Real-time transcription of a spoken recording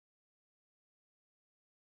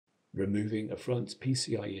Removing a front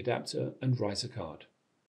PCIe adapter and riser card.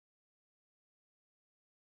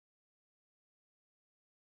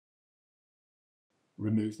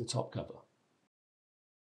 Remove the top cover.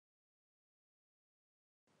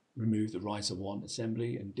 Remove the riser 1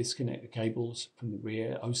 assembly and disconnect the cables from the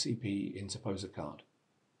rear OCP interposer card.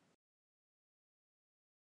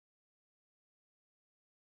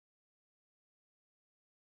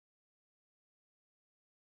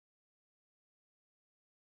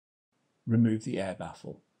 Remove the air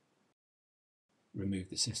baffle. Remove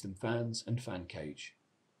the system fans and fan cage.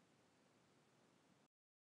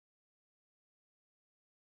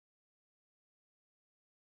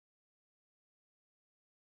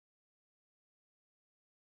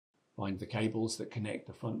 Find the cables that connect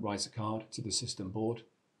the front riser card to the system board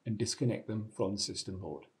and disconnect them from the system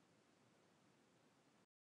board.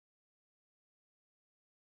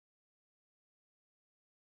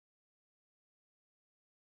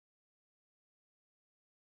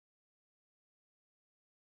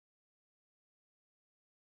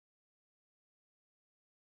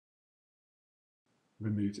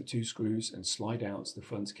 Remove the 2 screws and slide out the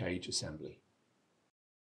front cage assembly.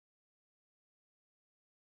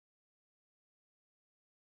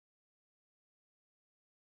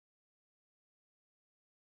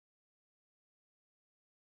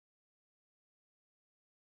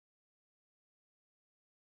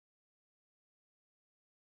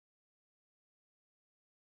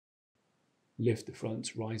 Lift the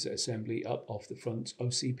front riser assembly up off the front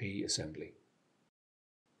OCP assembly.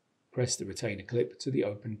 Press the retainer clip to the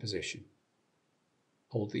open position.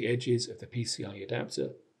 Hold the edges of the PCIe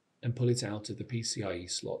adapter and pull it out of the PCIe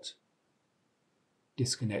slot.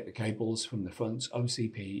 Disconnect the cables from the front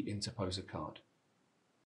OCP interposer card.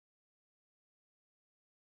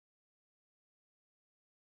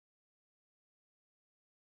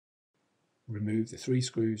 Remove the 3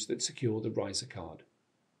 screws that secure the riser card.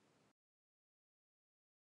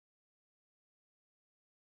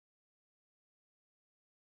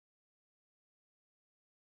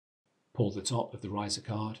 Pull the top of the riser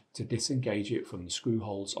card to disengage it from the screw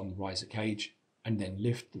holes on the riser cage, and then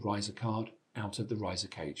lift the riser card out of the riser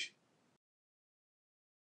cage.